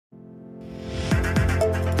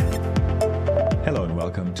Hello and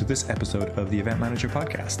welcome to this episode of the Event Manager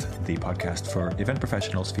Podcast, the podcast for event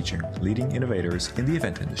professionals featuring leading innovators in the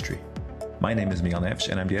event industry. My name is Miguel Neves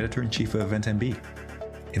and I'm the Editor-in-Chief of Event MB.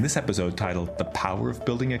 In this episode titled The Power of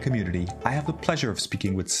Building a Community, I have the pleasure of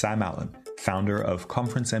speaking with Samme Allen, founder of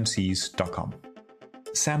conferencemcees.com.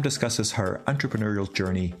 Sam discusses her entrepreneurial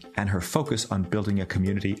journey and her focus on building a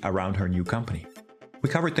community around her new company. We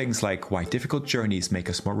cover things like why difficult journeys make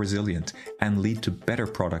us more resilient and lead to better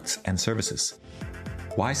products and services,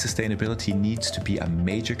 why sustainability needs to be a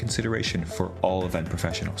major consideration for all event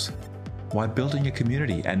professionals, why building a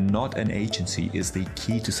community and not an agency is the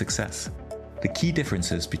key to success, the key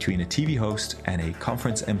differences between a TV host and a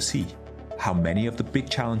conference MC, how many of the big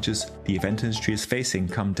challenges the event industry is facing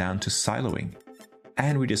come down to siloing,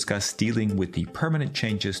 and we discuss dealing with the permanent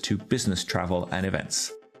changes to business travel and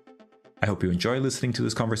events. I hope you enjoy listening to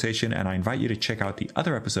this conversation, and I invite you to check out the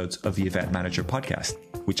other episodes of the Event Manager Podcast,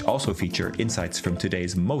 which also feature insights from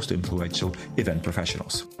today's most influential event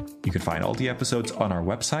professionals. You can find all the episodes on our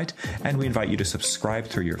website, and we invite you to subscribe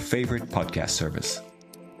through your favorite podcast service.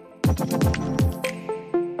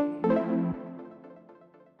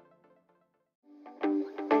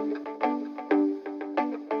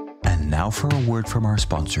 Now for a word from our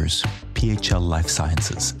sponsors, PHL Life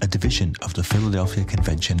Sciences, a division of the Philadelphia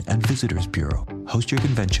Convention and Visitors Bureau. Host your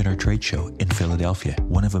convention or trade show in Philadelphia,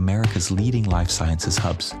 one of America's leading life sciences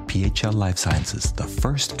hubs. PHL Life Sciences, the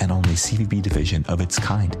first and only CVB division of its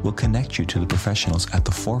kind, will connect you to the professionals at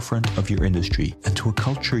the forefront of your industry and to a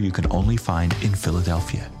culture you can only find in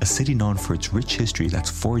Philadelphia. A city known for its rich history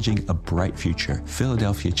that's forging a bright future,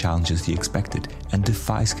 Philadelphia challenges the expected and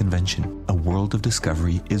defies convention. A world of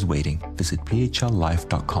discovery is waiting. Visit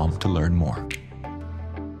phlife.com to learn more.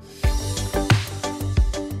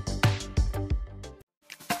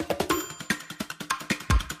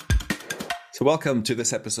 So welcome to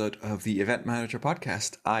this episode of the Event Manager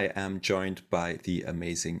Podcast. I am joined by the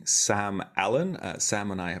amazing Samme Allen.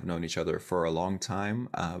 Sam and I have known each other for a long time,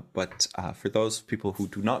 but for those people who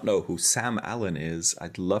do not know who Samme Allen is,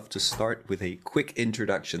 I'd love to start with a quick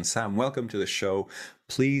introduction. Sam, welcome to the show.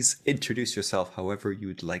 Please introduce yourself however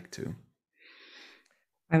you'd like to.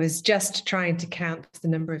 I was just trying to count the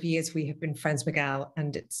number of years we have been friends, Miguel,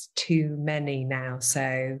 and it's too many now.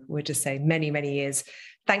 So we'll just say many, many years.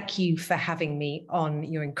 Thank you for having me on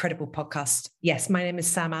your incredible podcast. Yes, my name is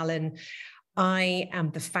Samme Allen. I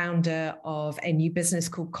am the founder of a new business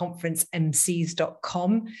called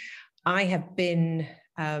conferencemcees.com. I have been,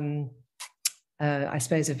 I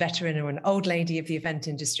suppose, a veteran or an old lady of the event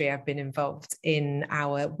industry. I've been involved in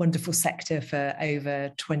our wonderful sector for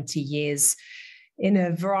over 20 years in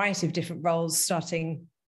a variety of different roles, starting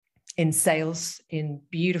in sales in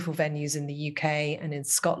beautiful venues in the UK and in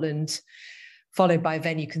Scotland, followed by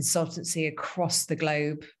venue consultancy across the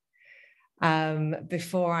globe,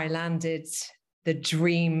 before I landed the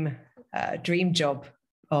dream job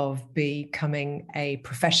of becoming a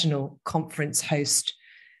professional conference host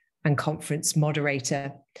and conference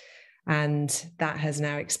moderator. And that has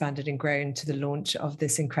now expanded and grown to the launch of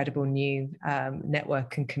this incredible new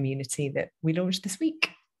network and community that we launched this week.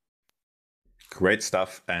 Great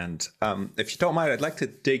stuff. And if you don't mind, I'd like to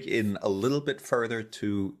dig in a little bit further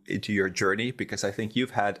into your journey, because I think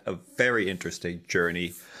you've had a very interesting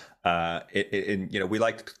journey.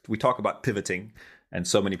 We talk about pivoting, and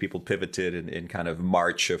so many people pivoted in kind of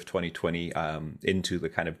March of 2020 into the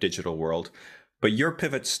kind of digital world. But your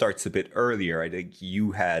pivot starts a bit earlier. I think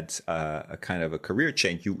you had a kind of a career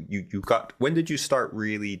change. When did you start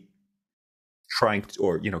really trying to,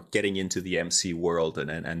 or getting into the MC world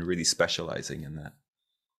and really specializing in that?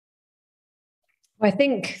 I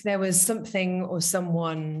think there was something or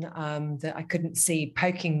someone that I couldn't see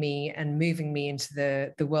poking me and moving me into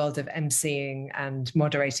the world of MCing and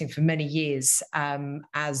moderating for many years.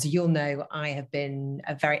 As you'll know, I have been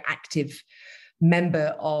a very active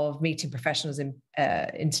member of Meeting Professionals in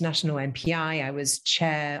International MPI. I was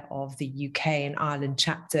chair of the UK and Ireland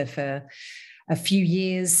chapter for a few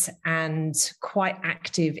years and quite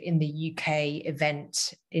active in the UK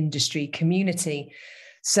event industry community.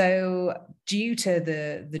 So due to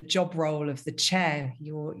the job role of the chair,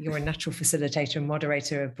 you're a natural facilitator and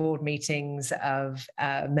moderator of board meetings, of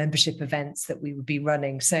membership events that we would be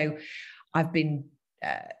running. So I've been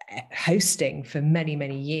hosting for many,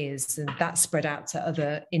 many years, and that spread out to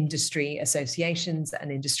other industry associations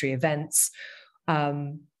and industry events.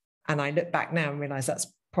 And I look back now and realize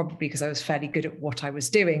that's probably because I was fairly good at what I was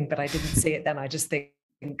doing, but I didn't see it then. I just think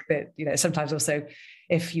that, sometimes also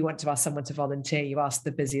if you want to ask someone to volunteer, you ask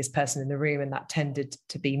the busiest person in the room, and that tended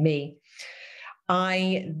to be me.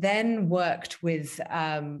 I then worked with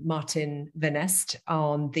Martin Venest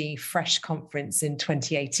on the Fresh conference in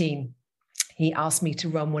 2018. He asked me to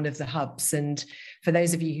run one of the hubs. And for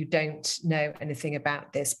those of you who don't know anything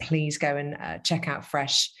about this, please go and check out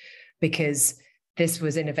Fresh, because this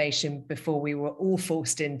was innovation before we were all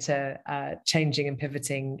forced into changing and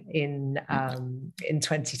pivoting in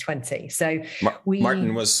 2020. So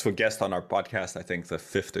Martin was a guest on our podcast, I think the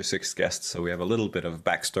 5th or 6th guest. So we have a little bit of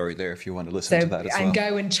backstory there if you want to listen to that as well. And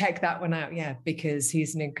go and check that one out, yeah, because he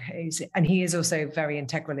is also very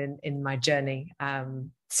integral in my journey.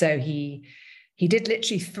 So he did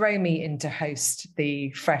literally throw me in to host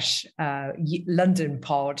the Fresh London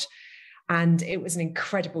pod. And it was an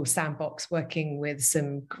incredible sandbox working with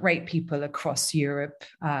some great people across Europe,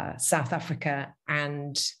 South Africa,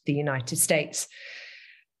 and the United States.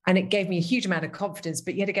 And it gave me a huge amount of confidence.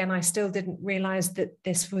 But yet again, I still didn't realize that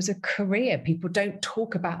this was a career. People don't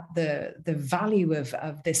talk about the value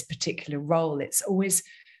of this particular role. It's always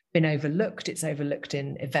been overlooked. It's overlooked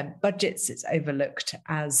in event budgets. It's overlooked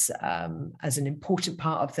as an important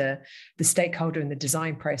part of the stakeholder in the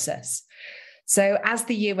design process. So as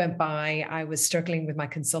the year went by, I was struggling with my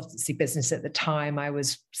consultancy business at the time. I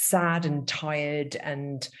was sad and tired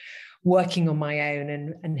and working on my own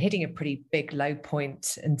and hitting a pretty big low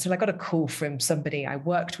point until I got a call from somebody I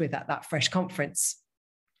worked with at that Fresh conference.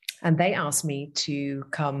 And they asked me to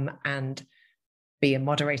come and be a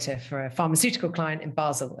moderator for a pharmaceutical client in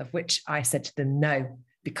Basel, of which I said to them no,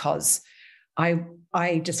 because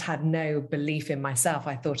I just had no belief in myself.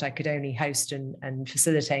 I thought I could only host and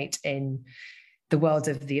facilitate in the world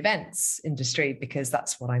of the events industry, because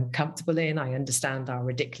that's what I'm comfortable in. I understand our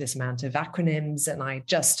ridiculous amount of acronyms, and I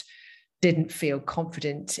just didn't feel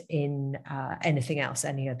confident in anything else,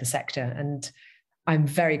 any other sector. And I'm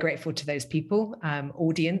very grateful to those people,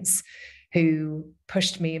 audience, who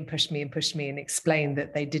pushed me and pushed me and pushed me and explained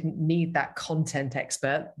that they didn't need that content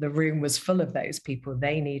expert. The room was full of those people.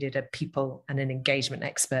 They needed a people and an engagement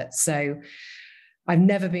expert. So I've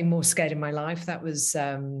never been more scared in my life. That was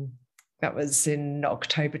in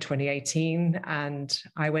October 2018. And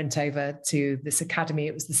I went over to this academy.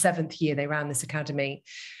 It was the 7th year they ran this academy.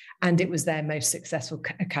 And it was their most successful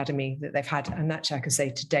academy that they've had. And actually, I can say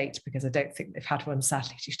to date, because I don't think they've had one,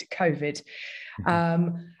 sadly, due to COVID.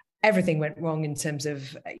 Everything went wrong in terms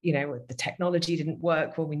of, the technology didn't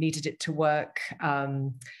work when we needed it to work.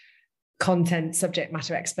 Content subject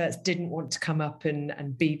matter experts didn't want to come up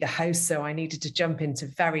and be the host. So I needed to jump into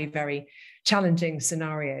very, very challenging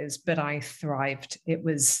scenarios, but I thrived. It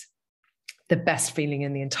was the best feeling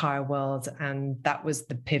in the entire world. And that was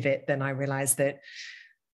the pivot. Then I realized that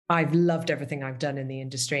I've loved everything I've done in the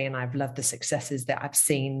industry, and I've loved the successes that I've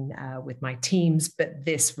seen with my teams, but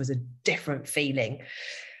this was a different feeling.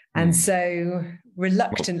 And so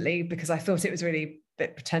reluctantly, because I thought it was really a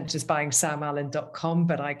bit pretentious buying samallen.com,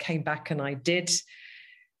 but I came back and I did.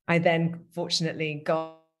 I then fortunately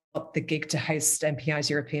got the gig to host MPI's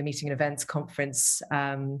European Meeting and Events Conference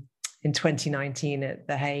in 2019 at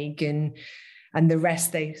The Hague. And the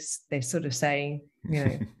rest, they sort of say,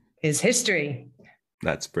 is history.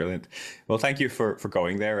 That's brilliant. Well, thank you for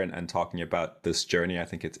going there and talking about this journey. I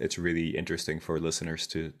think it's really interesting for listeners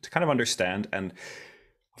to kind of understand. And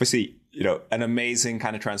obviously, an amazing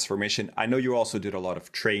kind of transformation. I know you also did a lot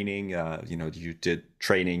of training. You did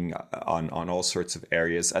training on all sorts of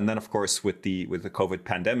areas. And then, of course, with the COVID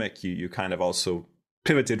pandemic, you kind of also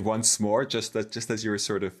pivoted once more, just as you were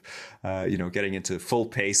sort of, getting into full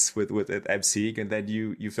pace with emceeing. And then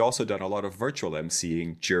you've also done a lot of virtual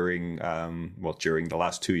emceeing during the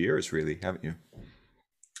last 2 years, really, haven't you?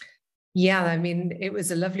 Yeah, I mean, it was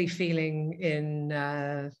a lovely feeling in,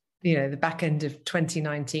 the back end of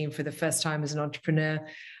 2019 for the first time as an entrepreneur.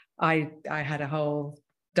 I had a whole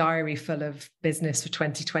diary full of business for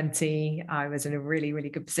 2020. I was in a really, really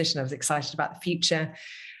good position. I was excited about the future.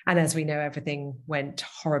 And as we know, everything went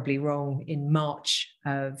horribly wrong in March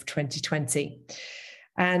of 2020.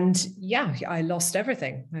 And yeah, I lost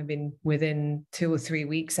everything. I mean, within 2 or 3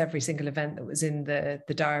 weeks, every single event that was in the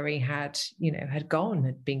diary had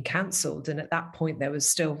been cancelled. And at that point, there was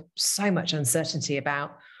still so much uncertainty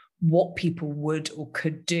about what people would or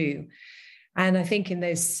could do. And I think in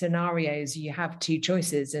those scenarios, you have two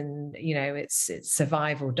choices, and, it's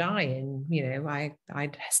survive or die. And,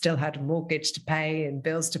 I still had a mortgage to pay and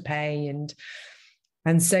bills to pay.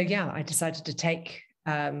 And so, yeah, I decided to take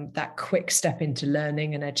that quick step into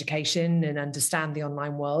learning and education and understand the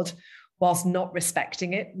online world, whilst not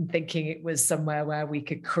respecting it and thinking it was somewhere where we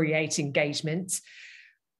could create engagement.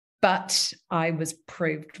 But I was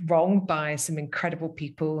proved wrong by some incredible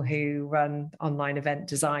people who run online event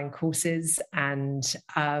design courses, and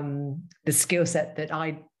the skill set that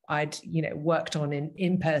I'd worked on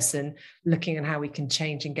in person, looking at how we can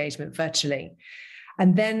change engagement virtually.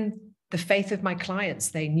 And then the faith of my clients,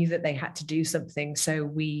 they knew that they had to do something. So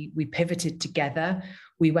we pivoted together.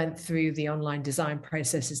 We went through the online design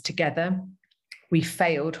processes together. We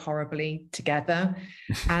failed horribly together.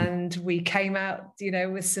 And we came out,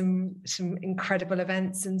 with some incredible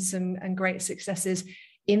events and great successes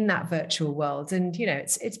in that virtual world. And,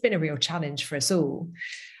 it's been a real challenge for us all.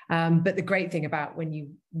 But the great thing about when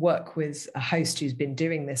you work with a host who's been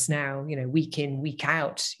doing this now, week in, week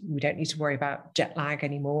out, we don't need to worry about jet lag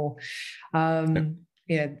anymore.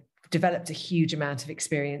 Developed a huge amount of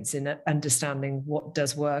experience in understanding what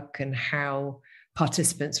does work and how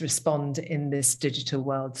participants respond in this digital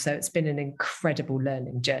world. So it's been an incredible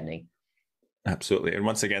learning journey. Absolutely. And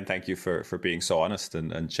once again, thank you for being so honest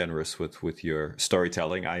and generous with your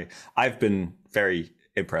storytelling. I've been very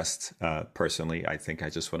impressed personally. I think I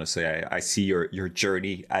just want to say I see your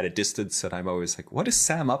journey at a distance, and I'm always like, what is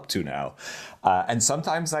Sam up to now? And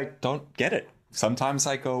sometimes I don't get it. Sometimes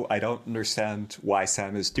I don't understand why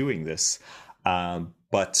Sam is doing this.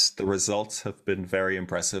 But the results have been very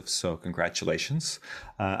impressive. So congratulations.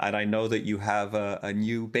 And I know that you have a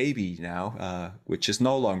new baby now, which is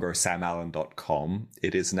no longer samallen.com.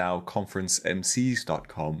 It is now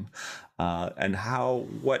conferencemcees.com. And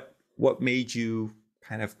what made you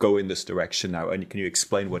kind of go in this direction now? And can you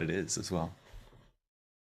explain what it is as well?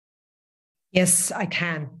 Yes, I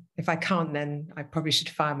can. If I can't, then I probably should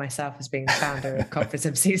fire myself as being the founder of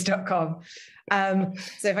conferencemcees.com.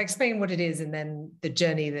 So if I explain what it is and then the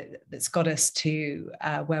journey that's got us to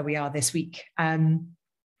where we are this week.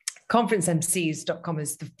 Conferencemcees.com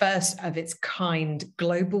is the first of its kind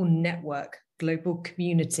global network, global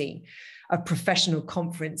community of professional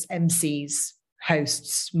conference MCs,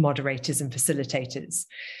 hosts, moderators, and facilitators.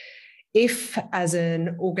 If, as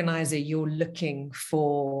an organizer, you're looking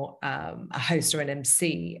for a host or an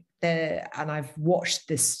MC, and I've watched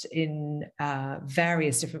this in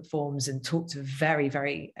various different forms and talked to very,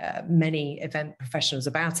 very many event professionals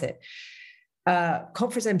about it,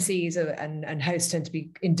 conference MCs and hosts tend to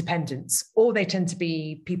be independents, or they tend to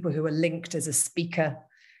be people who are linked as a speaker.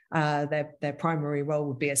 Their primary role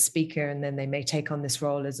would be a speaker, and then they may take on this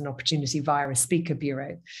role as an opportunity via a speaker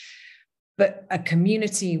bureau. But a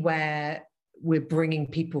community where we're bringing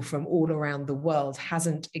people from all around the world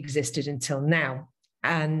hasn't existed until now.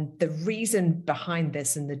 And the reason behind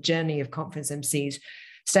this and the journey of conference MCs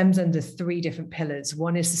stems under three different pillars.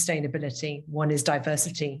 One is sustainability, one is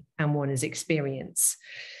diversity, and one is experience.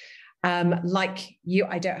 Like you,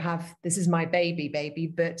 I don't have, this is my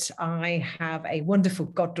baby, but I have a wonderful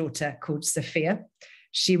goddaughter called Sophia.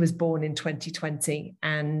 She was born in 2020,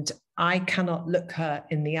 and I cannot look her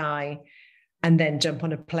in the eye and then jump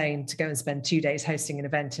on a plane to go and spend 2 days hosting an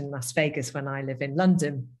event in Las Vegas when I live in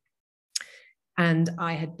London. And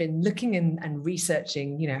I had been looking and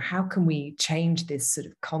researching, how can we change this sort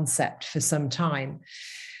of concept for some time?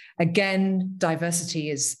 Again,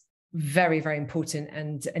 diversity is very, very important.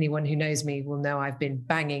 And anyone who knows me will know I've been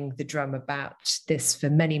banging the drum about this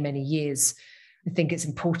for many, many years. I think it's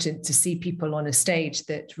important to see people on a stage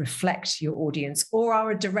that reflect your audience or are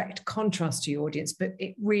a direct contrast to your audience, but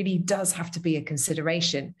it really does have to be a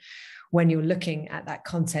consideration when you're looking at that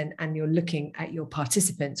content and you're looking at your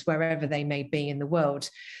participants, wherever they may be in the world.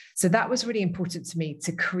 So that was really important to me,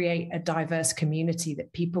 to create a diverse community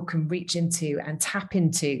that people can reach into and tap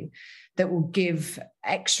into, that will give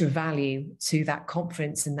extra value to that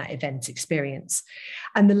conference and that event experience.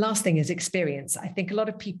 And the last thing is experience. I think a lot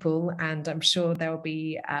of people, and I'm sure there will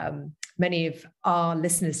be many of our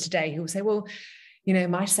listeners today who will say, well,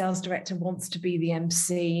 my sales director wants to be the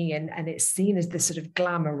MC, and it's seen as this sort of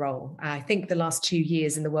glamour role. I think the last 2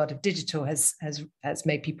 years in the world of digital has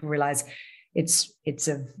made people realize it's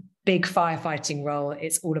a big firefighting role.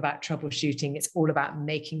 It's all about troubleshooting. It's all about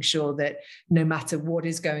making sure that no matter what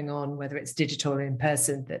is going on, whether it's digital or in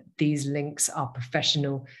person, that these links are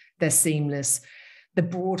professional, they're seamless. The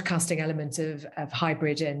broadcasting element of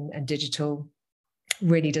hybrid and digital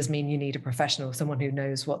really does mean you need a professional, someone who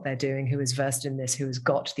knows what they're doing, who is versed in this, who has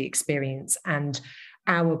got the experience. And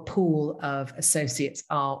our pool of associates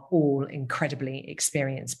are all incredibly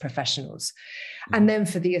experienced professionals. And then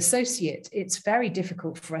for the associate, it's very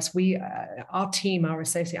difficult for us. Our team, our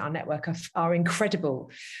associate, our network are incredible.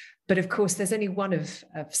 But of course, there's only one of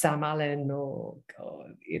Sam Allen or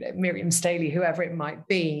Miriam Staley, whoever it might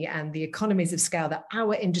be, and the economies of scale that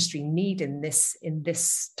our industry need in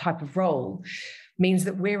this type of role means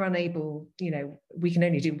that we're unable, we can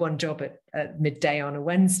only do one job at midday on a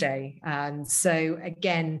Wednesday. And so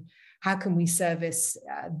again, how can we service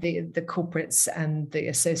the corporates and the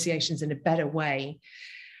associations in a better way?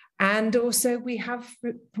 And also we have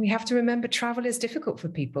to remember travel is difficult for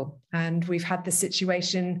people. And we've had the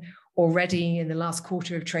situation already in the last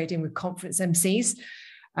quarter of trading with conference MCs,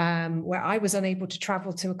 where I was unable to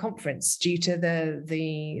travel to a conference due to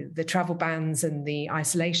the travel bans and the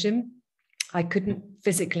isolation. I couldn't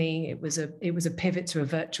physically, it was a pivot to a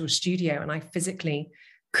virtual studio, and I physically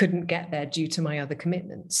couldn't get there due to my other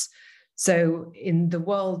commitments. So in the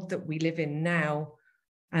world that we live in now,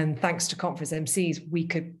 and thanks to conference MCs, we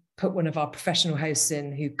could put one of our professional hosts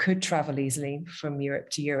in who could travel easily from Europe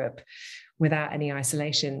to Europe without any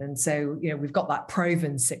isolation. And so, we've got that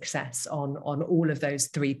proven success on all of those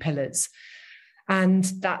three pillars. And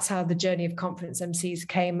that's how the journey of conference MCs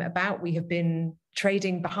came about. We have been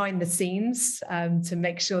trading behind the scenes to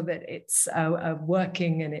make sure that it's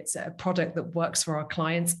working and it's a product that works for our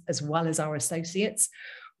clients as well as our associates.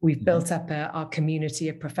 We've built up our community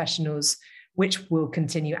of professionals, which will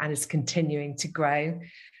continue and is continuing to grow.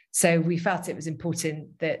 So we felt it was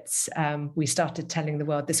important that we started telling the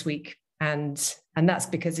world this week. And that's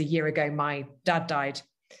because a year ago, my dad died.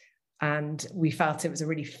 And we felt it was a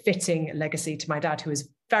really fitting legacy to my dad, who was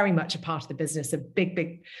very much a part of the business, a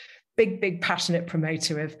big, passionate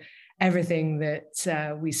promoter of everything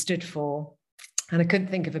that we stood for. And I couldn't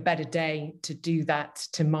think of a better day to do that,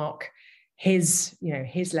 to mark his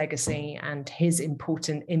legacy and his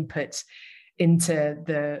important input into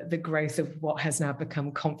the growth of what has now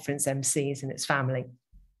become Conference MCs and its family.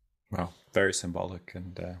 Wow, very symbolic,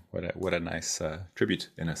 and what a nice tribute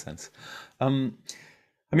in a sense. I'm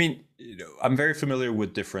very familiar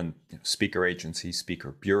with different speaker agencies,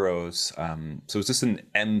 speaker bureaus. So is this an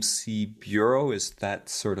MC bureau? Is that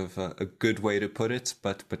sort of a good way to put it,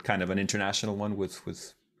 but kind of an international one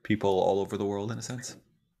with people all over the world in a sense?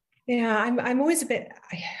 Yeah, I'm always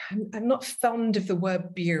I'm not fond of the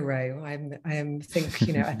word bureau. I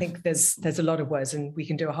think there's a lot of words, and we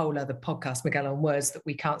can do a whole other podcast, Miguel, on words that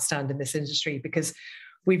we can't stand in this industry, because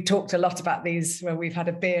we've talked a lot about these when we've had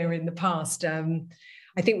a beer in the past.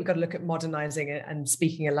 I think we've got to look at modernizing it and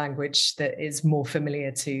speaking a language that is more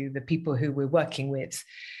familiar to the people who we're working with.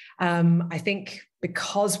 I think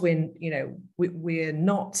because we're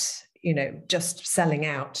not, just selling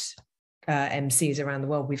out MCs around the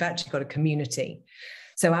world, we've actually got a community.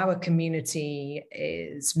 So our community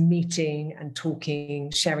is meeting and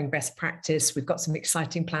talking, sharing best practice. We've got some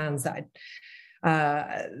exciting plans that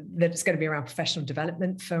it's going to be around professional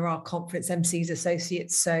development for our conference MCs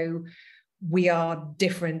associates. So we are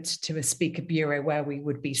different to a speaker bureau where we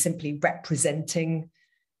would be simply representing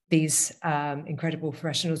these incredible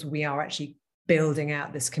professionals. We are actually building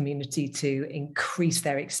out this community to increase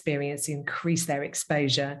their experience, increase their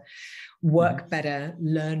exposure, work better,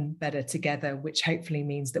 learn better together, which hopefully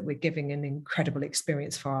means that we're giving an incredible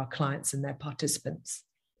experience for our clients and their participants.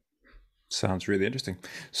 Sounds really interesting.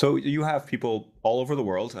 So you have people all over the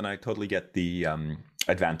world, and I totally get the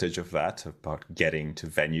advantage of that, about getting to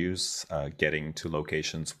venues, getting to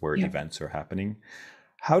locations where events are happening.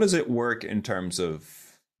 How does it work in terms of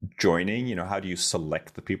joining? How do you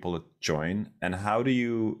select the people that join, and how do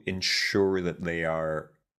you ensure that they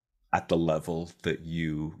are at the level that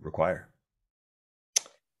you require?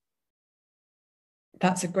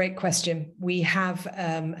 That's a great question. We have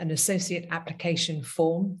an associate application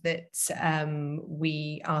form that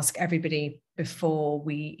we ask everybody before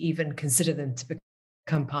we even consider them to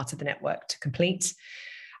become part of the network to complete.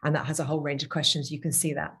 And that has a whole range of questions. You can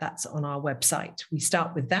see that's on our website. We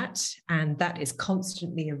start with that, and that is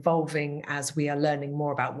constantly evolving as we are learning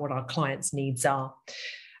more about what our clients' needs are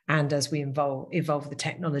and as we evolve the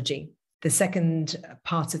technology. The second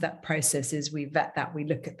part of that process is we vet that, we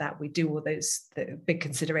look at that, we do all the big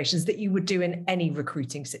considerations that you would do in any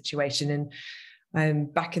recruiting situation.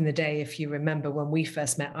 And back in the day, if you remember when we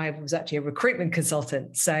first met, I was actually a recruitment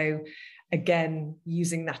consultant. So again,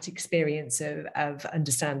 using that experience of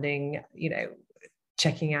understanding,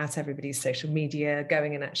 checking out everybody's social media,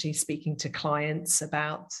 going and actually speaking to clients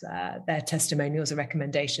about their testimonials or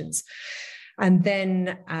recommendations. And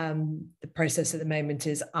then the process at the moment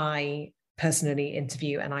is I personally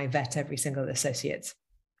interview and I vet every single associate.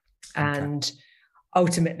 And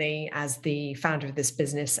ultimately, as the founder of this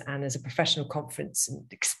business and as a professional conference and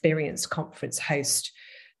experienced conference host,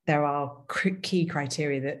 there are key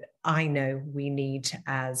criteria that I know we need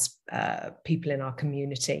as people in our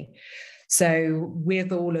community. So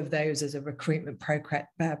with all of those as a recruitment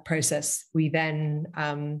process, we then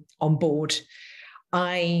onboard.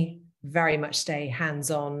 I very much stay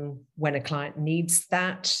hands-on when a client needs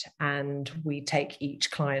that. And we take each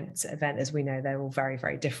client's event, as we know, they're all very,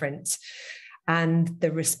 very different. And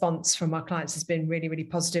the response from our clients has been really, really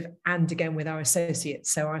positive. And again, with our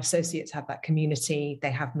associates. So our associates have that community.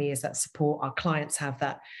 They have me as that support. Our clients have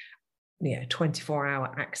that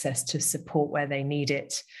 24-hour access to support where they need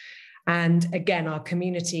it. And again, our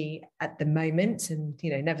community at the moment, and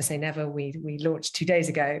never say never, we launched 2 days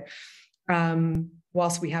ago.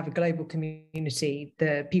 Whilst we have a global community,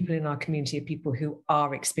 the people in our community are people who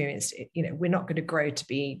are experienced. We're not going to grow to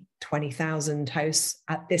be 20,000 hosts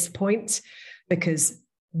at this point, because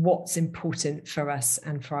what's important for us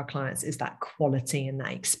and for our clients is that quality and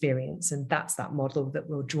that experience. And that's that model that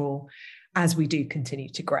we'll draw as we do continue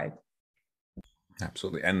to grow.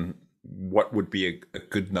 Absolutely. And what would be a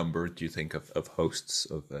good number, do you think, of hosts,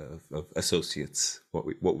 of associates?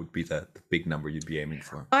 What would be the big number you'd be aiming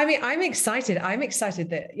for? I mean, I'm excited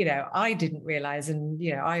that, I didn't realize, and,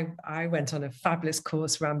 I went on a fabulous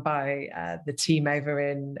course run by the team over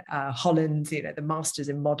in Holland, the Masters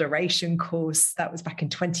in Moderation course. That was back in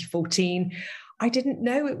 2014. I didn't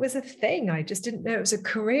know it was a thing. I just didn't know it was a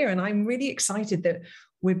career. And I'm really excited that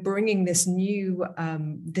we're bringing this new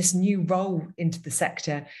role into the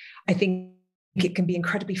sector. I think it can be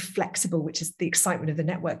incredibly flexible, which is the excitement of the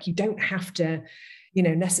network. You don't have to,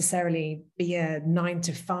 necessarily be a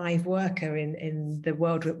 9-to-5 worker in the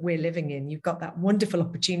world that we're living in. You've got that wonderful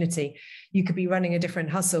opportunity. You could be running a different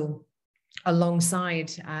hustle alongside,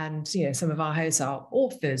 and some of our hosts are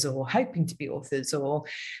authors or hoping to be authors or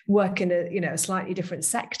work in a slightly different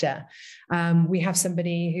sector. We have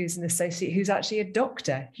somebody who's an associate who's actually a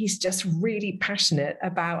doctor. He's just really passionate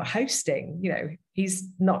about hosting. He's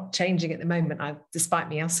not changing at the moment, despite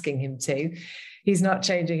me asking him to. He's not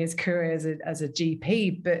changing his career as a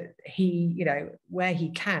GP, but he, where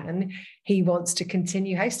he can, he wants to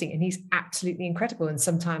continue hosting, and he's absolutely incredible. And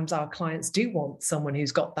sometimes our clients do want someone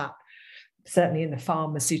who's got that, certainly in the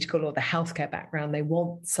pharmaceutical or the healthcare background, they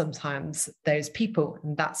want sometimes those people.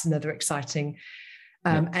 And that's another exciting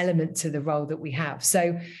element to the role that we have.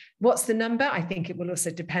 So what's the number? I think it will also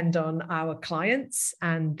depend on our clients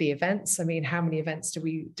and the events. I mean, how many events do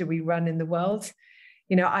we run in the world?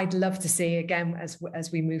 I'd love to see, again,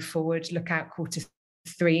 as we move forward, look out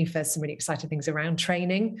Q3 for some really exciting things around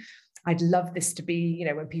training. I'd love this to be,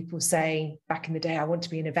 when people say back in the day, I want to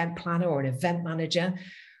be an event planner or an event manager.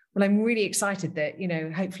 Well, I'm really excited that,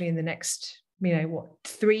 hopefully in the next, 3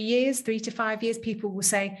 to 5 years, people will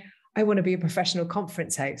say, I want to be a professional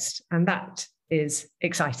conference host. And that is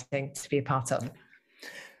exciting to be a part of.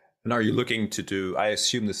 And are you looking to do, I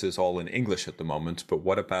assume this is all in English at the moment, but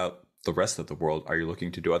what about the rest of the world? Are you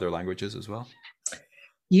looking to do other languages as well?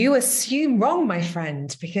 You assume wrong, my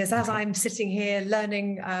friend, because as I'm sitting here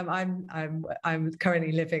learning, I'm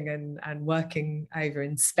currently living and working over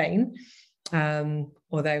in Spain.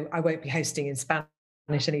 Although I won't be hosting in Spanish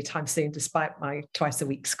anytime soon, despite my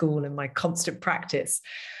twice-a-week school and my constant practice.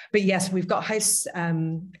 But yes, we've got hosts.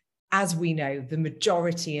 As we know, the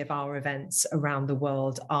majority of our events around the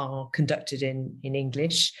world are conducted in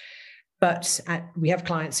English. But we have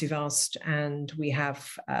clients who've asked, and we have,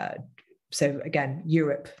 so again,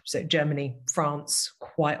 Europe, so Germany, France,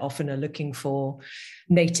 quite often are looking for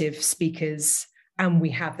native speakers. And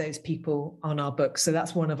we have those people on our books. So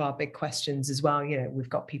that's one of our big questions as well. We've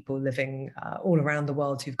got people living all around the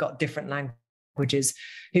world who've got different languages,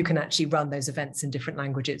 who can actually run those events in different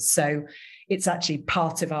languages. So it's actually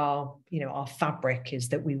part of our fabric, is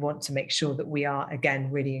that we want to make sure that we are,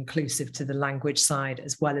 again, really inclusive to the language side,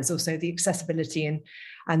 as well as also the accessibility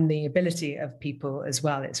and the ability of people as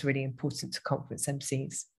well. It's really important to conference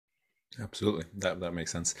MCs. Absolutely. That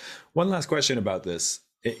makes sense. One last question about this.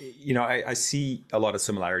 I see a lot of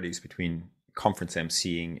similarities between conference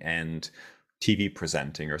emceeing and TV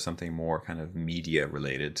presenting, or something more kind of media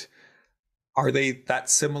related. Are they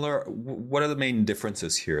that similar? What are the main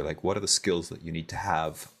differences here? Like, what are the skills that you need to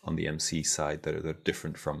have on the MC side that are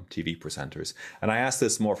different from TV presenters? And I ask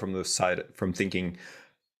this more from the side, from thinking,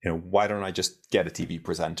 why don't I just get a TV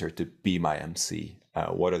presenter to be my MC?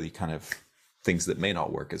 What are the kind of things that may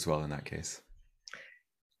not work as well in that case?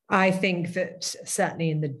 I think that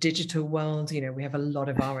certainly in the digital world, we have a lot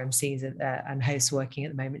of our MCs and hosts working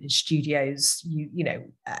at the moment in studios,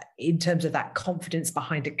 in terms of that confidence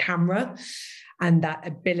behind a camera and that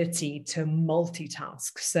ability to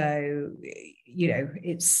multitask. So,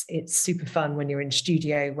 it's super fun when you're in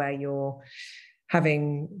studio where you're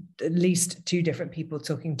having at least 2 different people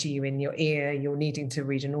talking to you in your ear, you're needing to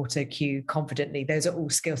read an auto cue confidently. Those are all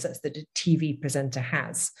skill sets that a TV presenter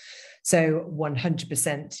has. So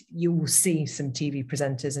 100%, you will see some TV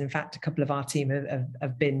presenters. In fact, a couple of our team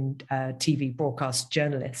have been TV broadcast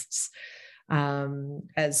journalists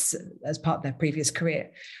as part of their previous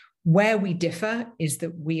career. Where we differ is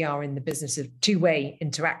that we are in the business of two-way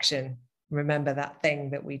interaction. Remember that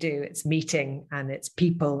thing that we do. It's meeting and it's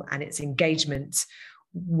people and it's engagement.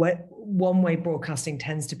 One-way broadcasting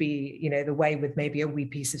tends to be, the way with maybe a wee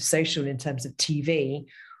piece of social in terms of TV.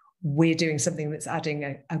 We're doing something that's adding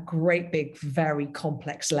a great big, very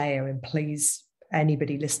complex layer. And please,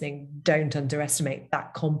 anybody listening, don't underestimate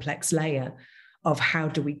that complex layer of how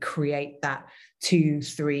do we create that 2,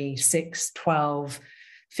 3, 6, 12,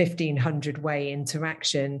 1,500 way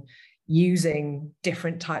interaction using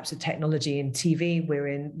different types of technology. In TV,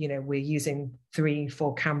 we're using 3,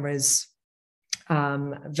 4 cameras,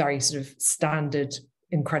 very sort of standard,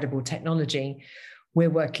 incredible technology. We're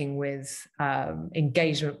working with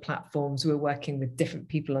engagement platforms. We're working with different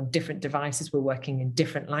people on different devices. We're working in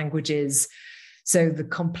different languages. So the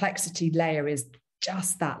complexity layer is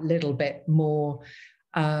just that little bit more,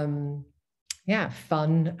 fun.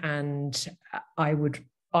 And I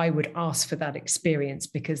would ask for that experience,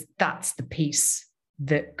 because that's the piece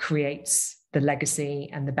that creates the legacy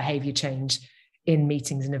and the behavior change in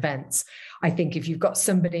meetings and events. I think if you've got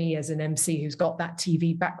somebody as an MC who's got that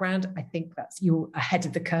TV background, I think you're ahead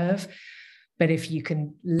of the curve. But if you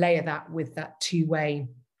can layer that with that two-way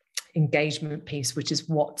engagement piece, which is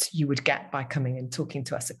what you would get by coming and talking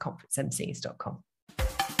to us at conferencemcees.com.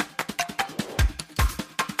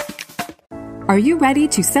 Are you ready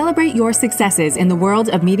to celebrate your successes in the world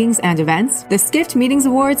of meetings and events? The Skift Meetings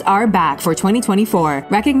Awards are back for 2024,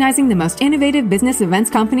 recognizing the most innovative business events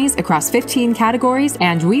companies across 15 categories,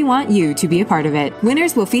 and we want you to be a part of it.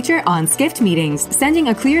 Winners will feature on Skift Meetings, sending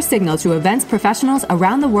a clear signal to events professionals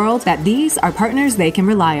around the world that these are partners they can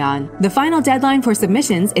rely on. The final deadline for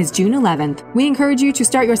submissions is June 11th. We encourage you to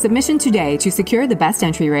start your submission today to secure the best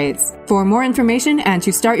entry rates. For more information and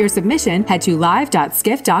to start your submission, head to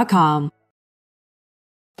live.skift.com.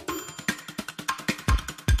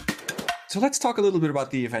 So let's talk a little bit about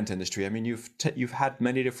the event industry. I mean, you've had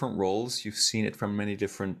many different roles. You've seen it from many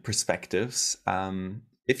different perspectives.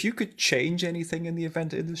 If you could change anything in the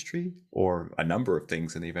event industry, or a number of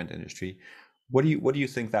things in the event industry, what do you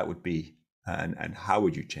think that would be, and how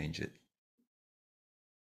would you change it?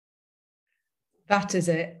 That is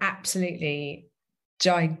an absolutely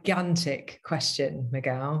gigantic question,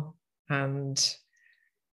 Miguel, and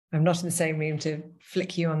I'm not in the same room to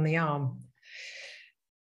flick you on the arm.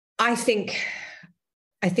 I think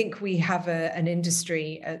we have an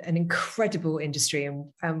industry, an incredible industry,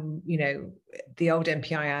 and the old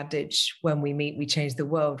MPI adage, when we meet, we change the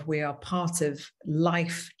world. We are part of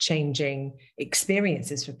life-changing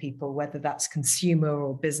experiences for people, whether that's consumer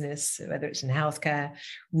or business, whether it's in healthcare,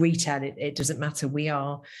 retail, it doesn't matter.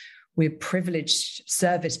 We're privileged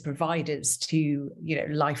service providers to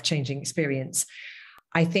life-changing experience.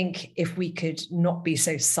 I think if we could not be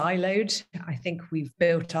so siloed, I think we've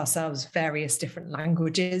built ourselves various different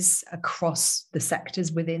languages across the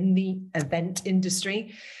sectors within the event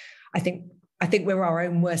industry. I think we're our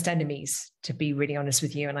own worst enemies, to be really honest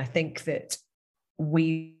with you. And I think that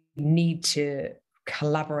we need to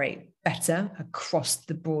collaborate better across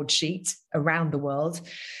the broadsheet around the world,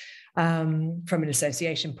 from an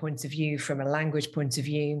association point of view, from a language point of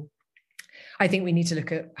view. I think we need to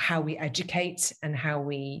look at how we educate and how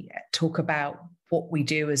we talk about what we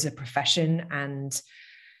do as a profession, and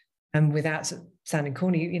without sounding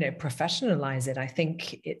corny, professionalize it. I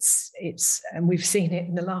think it's, and we've seen it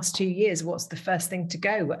in the last 2 years. What's the first thing to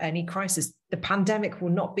go at any crisis? The pandemic will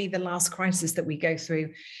not be the last crisis that we go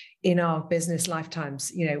through in our business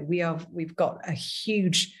lifetimes. We've got a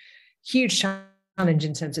huge challenge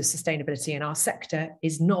in terms of sustainability, and our sector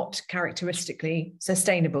is not characteristically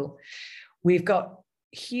sustainable. We've got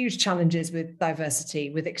huge challenges with diversity,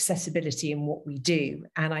 with accessibility in what we do.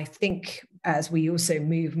 And I think as we also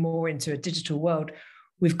move more into a digital world,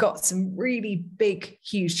 we've got some really big,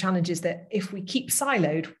 huge challenges that if we keep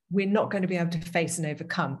siloed, we're not going to be able to face and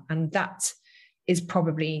overcome. And that is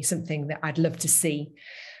probably something that I'd love to see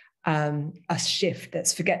a shift.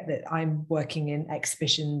 Let's forget that I'm working in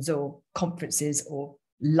exhibitions or conferences or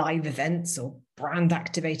live events or brand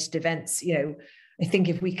activated events. I think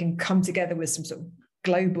if we can come together with some sort of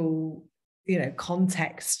global,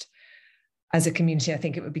 context as a community, I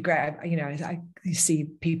think it would be great. I see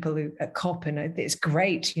people at COP, and it's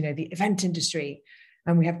great, the event industry,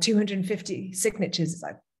 and we have 250 signatures. It's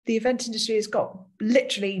like the event industry has got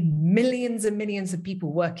literally millions and millions of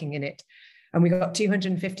people working in it, and we got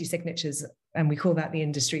 250 signatures, and we call that the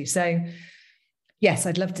industry. So yes,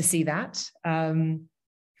 I'd love to see that.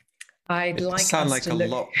 I'd It like does sound us like to a look.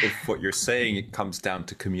 lot of what you're saying, it comes down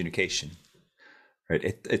to communication, right?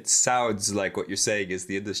 It sounds like what you're saying is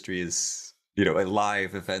the industry is, you know, a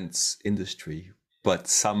live events industry, but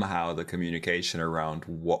somehow the communication around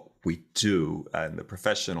what we do and the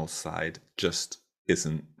professional side just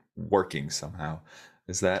isn't working somehow.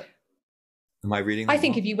 Am I reading that I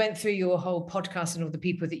think wrong? if you went through your whole podcast and all the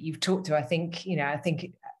people that you've talked to, I think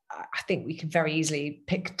we could very easily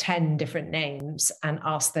pick 10 different names and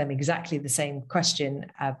ask them exactly the same question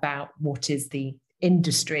about what is the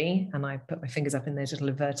industry. And I put my fingers up in those little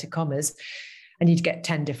inverted commas, and you'd get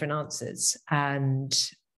 10 different answers. And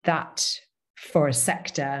that for a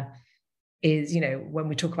sector is, you know, when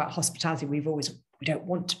we talk about hospitality, we don't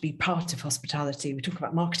want to be part of hospitality. We talk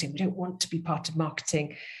about marketing, we don't want to be part of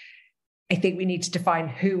marketing. I think we need to define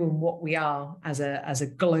who and what we are as a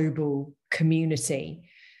global community,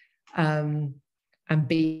 and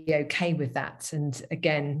be okay with that. And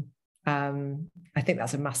again, I think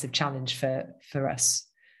that's a massive challenge for us,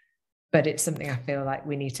 but it's something I feel like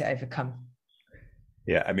we need to overcome.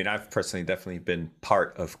 Yeah, I mean, I've personally definitely been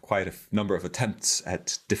part of quite a number of attempts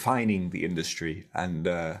at defining the industry.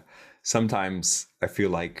 And sometimes I feel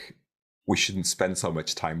like we shouldn't spend so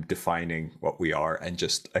much time defining what we are and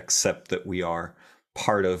just accept that we are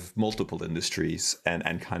part of multiple industries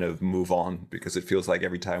and kind of move on, because it feels like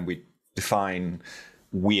every time we define,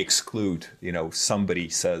 we exclude, you know, somebody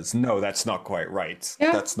says, no, that's not quite right.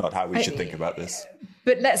 Yeah. That's not how we should think about this.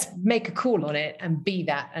 But let's make a call on it and be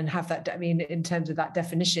that and have that. I mean, in terms of that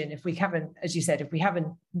definition, if we haven't, as you said, if we haven't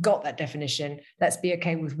got that definition, let's be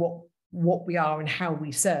okay with what we are and how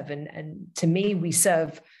we serve. And to me, we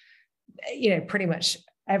serve, you know, pretty much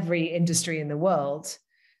every industry in the world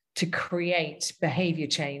to create behavior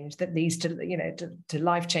change that leads to, you know, to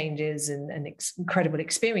life changes and incredible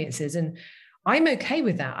experiences. And I'm okay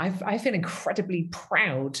with that. I feel incredibly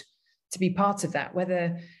proud to be part of that,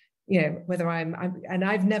 whether I'm and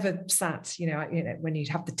I've never sat, when you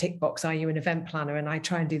have the tick box, are you an event planner? And I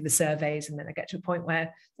try and do the surveys, and then I get to a point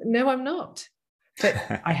where, no, I'm not. But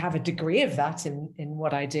I have a degree of that in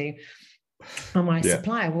what I do. On my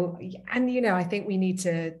supplier. Well, and, I think we need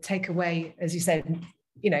to take away, as you said,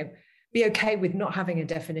 be okay with not having a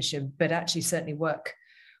definition, but actually certainly work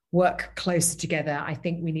closer together. I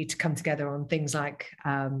think we need to come together on things like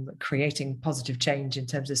creating positive change in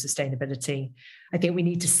terms of sustainability. I think we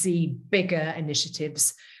need to see bigger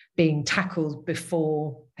initiatives being tackled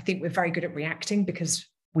before. I think we're very good at reacting because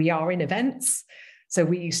we are in events. So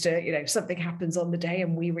we used to, something happens on the day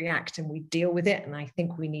and we react and we deal with it. And I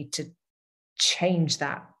think we need to change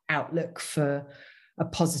that outlook for a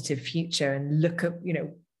positive future and look at,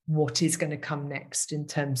 what is going to come next in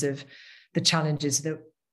terms of the challenges that,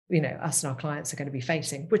 us and our clients are going to be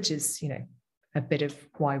facing, which is, a bit of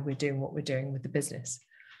why we're doing what we're doing with the business.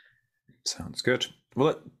 Sounds good.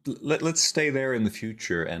 Well, let's stay there in the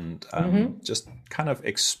future and just kind of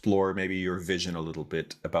explore maybe your vision a little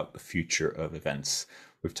bit about the future of events.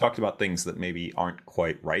 We've talked about things that maybe aren't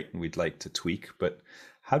quite right and we'd like to tweak, but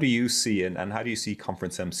how do you see and how do you see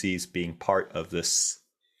conference MCs being part of this,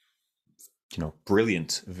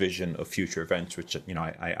 brilliant vision of future events, which,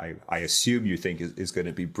 I assume you think is going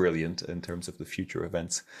to be brilliant in terms of the future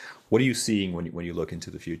events. What are you seeing when you look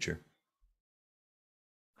into the future?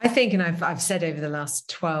 I think, and I've said over the last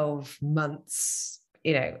 12 months,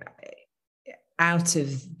 out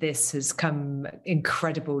of this has come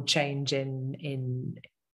incredible change in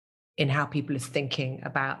how people are thinking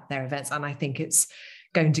about their events. And I think it's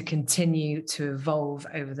going to continue to evolve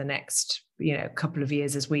over the next, couple of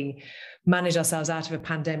years as we manage ourselves out of a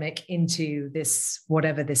pandemic into this,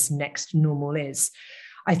 whatever this next normal is.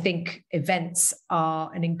 I think events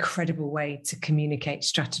are an incredible way to communicate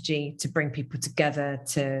strategy, to bring people together,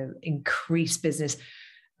 to increase business,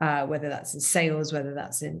 whether that's in sales, whether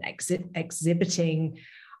that's in exhibiting.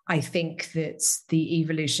 I think that the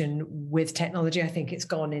evolution with technology, I think it's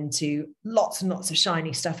gone into lots and lots of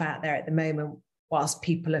shiny stuff out there at the moment, whilst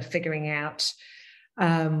people are figuring out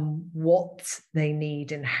what they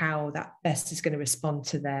need and how that best is going to respond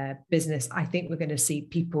to their business. I think we're going to see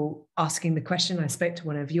people asking the question. I spoke to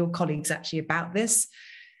one of your colleagues actually about this.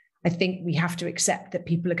 I think we have to accept that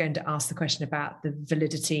people are going to ask the question about the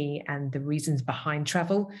validity and the reasons behind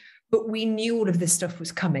travel, but we knew all of this stuff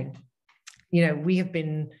was coming. We have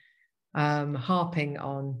been harping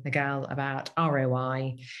on Miguel about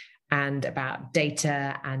ROI and about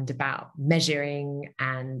data and about measuring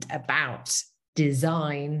and about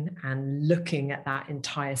design and looking at that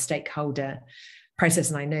entire stakeholder process.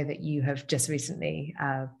 And I know that you have just recently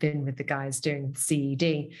been with the guys doing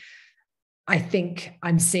CED. I think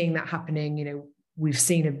I'm seeing that happening. we've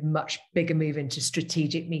seen a much bigger move into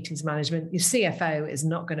strategic meetings management. Your CFO is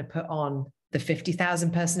not going to put on the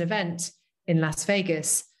 50,000 person event in Las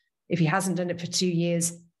Vegas if he hasn't done it for 2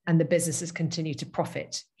 years and the business has continued to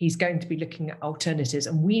profit. He's going to be looking at alternatives,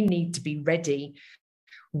 and we need to be ready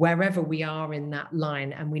wherever we are in that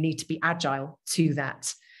line, and we need to be agile to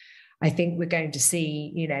that. I think we're going to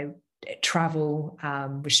see, travel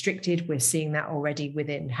restricted. We're seeing that already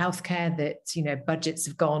within healthcare, that, budgets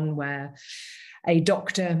have gone where a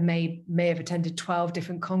doctor may have attended 12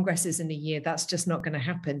 different congresses in a year. That's just not going to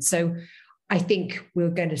happen. So I think we're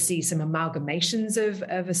going to see some amalgamations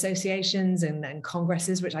of associations and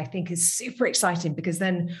congresses, which I think is super exciting, because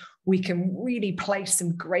then we can really place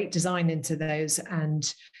some great design into those,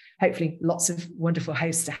 and hopefully lots of wonderful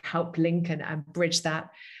hosts to help link and bridge that.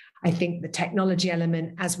 I think the technology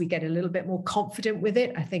element, as we get a little bit more confident with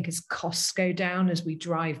it, I think as costs go down, as we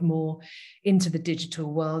drive more into the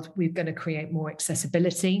digital world, we're going to create more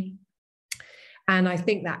accessibility. And I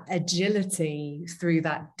think that agility through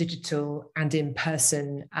that digital and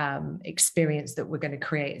in-person experience that we're going to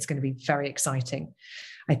create is going to be very exciting.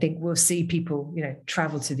 I think we'll see people,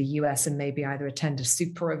 travel to the US and maybe either attend a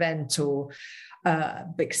super event or a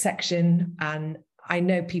big section. And I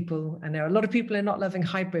know a lot of people are not loving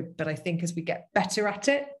hybrid, but I think as we get better at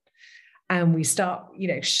it and we start,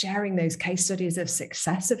 sharing those case studies of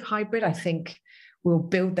success of hybrid, I think we'll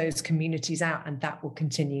build those communities out, and that will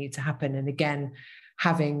continue to happen. And again,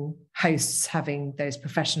 having hosts, having those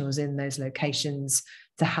professionals in those locations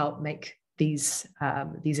to help make these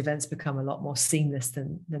events become a lot more seamless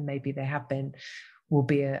than maybe they have been, will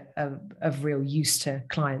be of real use to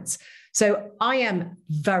clients. So I am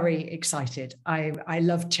very excited. I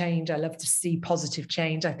love change. I love to see positive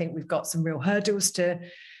change. I think we've got some real hurdles to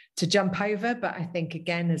jump over, but I think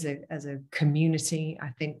again, as a community, I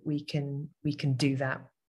think we can do that.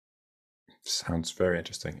 Sounds very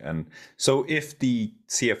interesting. And so if the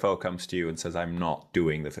CFO comes to you and says, I'm not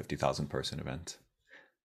doing the 50,000 person event,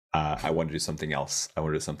 I want to do something else. I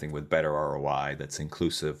want to do something with better ROI, that's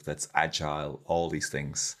inclusive, that's agile, all these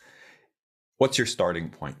things. What's your starting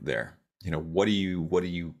point there? What do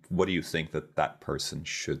you think that person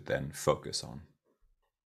should then focus on?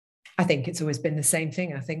 I think it's always been the same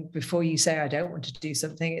thing. I think before you say, I don't want to do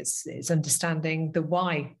something, it's understanding the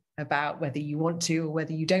why about whether you want to or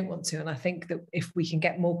whether you don't want to. And I think that if we can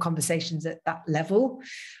get more conversations at that level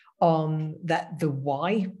on that, the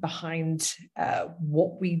why behind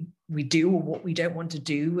what we do or what we don't want to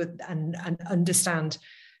do, and understand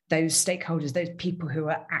those stakeholders, those people who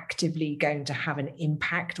are actively going to have an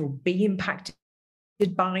impact or be impacted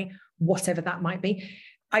by whatever that might be.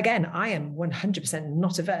 Again, I am 100%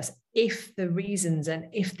 not averse if the reasons and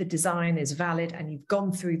if the design is valid and you've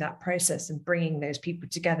gone through that process, and bringing those people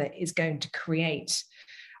together is going to create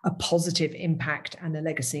a positive impact and a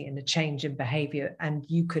legacy and a change in behavior, and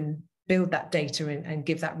you can build that data and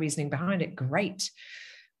give that reasoning behind it, great.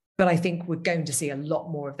 But I think we're going to see a lot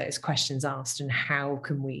more of those questions asked, and how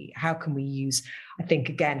can we use, I think,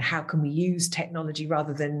 again, how can we use technology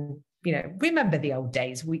rather than, remember the old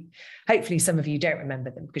days. Hopefully some of you don't remember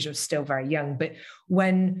them because you're still very young, but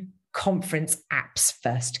when conference apps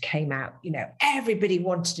first came out, everybody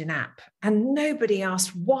wanted an app, and nobody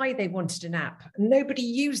asked why they wanted an app. Nobody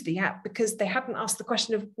used the app because they hadn't asked the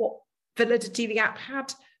question of what validity the app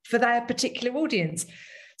had for their particular audience.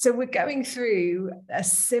 So we're going through a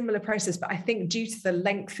similar process, but I think due to the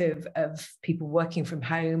length of people working from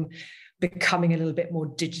home, becoming a little bit more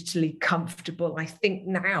digitally comfortable, I think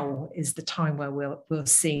now is the time where we'll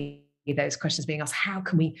see those questions being asked. How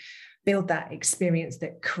can we build that experience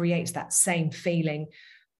that creates that same feeling,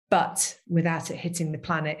 but without it hitting the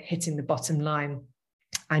planet, hitting the bottom line,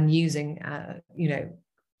 and using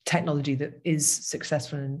technology that is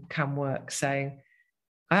successful and can work? So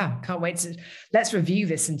can't wait let's review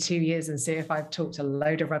this in 2 years and see if I've talked a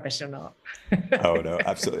load of rubbish or not. Oh, no,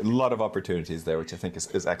 absolutely. A lot of opportunities there, which I think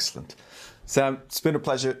is excellent. Sam, it's been a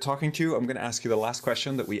pleasure talking to you. I'm going to ask you the last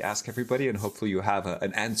question that we ask everybody, and hopefully you have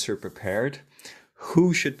an answer prepared.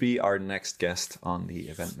 Who should be our next guest on the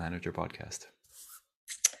Event Manager podcast?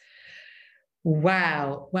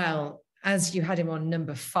 Wow. Well, as you had him on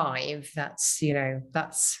number 5, that's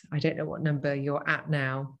I don't know what number you're at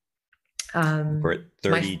now. We're at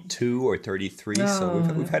 32 or 33, so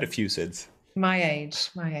we've had a few since. My age,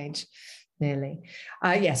 nearly.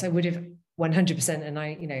 Yes, I would have 100%, and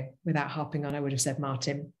I, without harping on, I would have said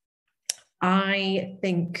Martin. I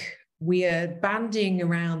think we are bandying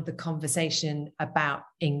around the conversation about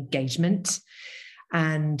engagement,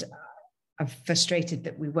 and I'm frustrated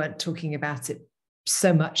that we weren't talking about it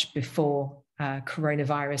so much before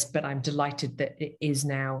coronavirus, but I'm delighted that it is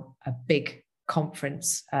now a big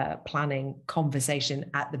conference planning conversation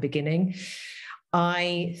at the beginning.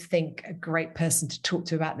 I think a great person to talk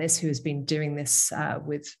to about this, who has been doing this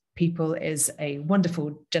with people, is a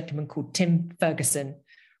wonderful gentleman called Tim Ferguson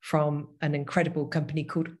from an incredible company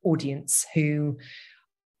called Audience, who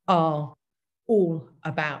are all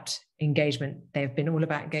about engagement. They've been all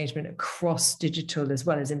about engagement across digital as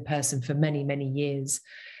well as in person for many, many years.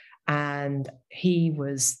 And he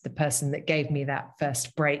was the person that gave me that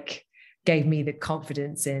first break, gave me the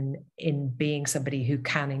confidence in being somebody who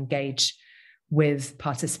can engage with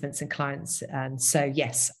participants and clients. And so,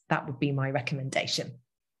 yes, that would be my recomming.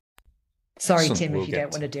 Sorry, Tim, if you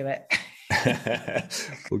don't want to do it.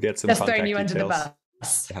 We'll get some just contact throwing you details. under the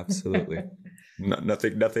bus. Absolutely.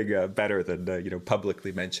 Nothing better than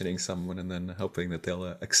publicly mentioning someone and then hoping that they'll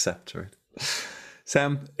accept, right?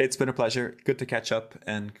 Sam, it's been a pleasure. Good to catch up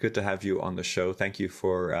and good to have you on the show. Thank you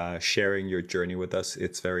for sharing your journey with us.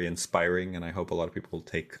 It's very inspiring, and I hope a lot of people will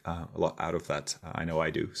take a lot out of that. I know I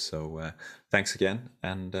do. So thanks again,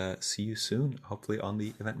 and see you soon, hopefully on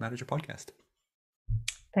the Event Manager podcast.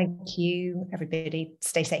 Thank you, everybody.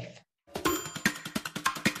 Stay safe.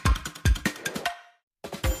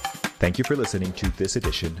 Thank you for listening to this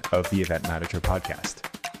edition of the Event Manager podcast.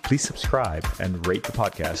 Please subscribe and rate the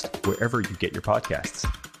podcast wherever you get your podcasts.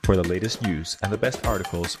 For the latest news and the best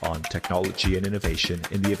articles on technology and innovation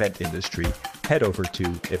in the event industry, head over to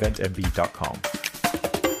eventmb.com.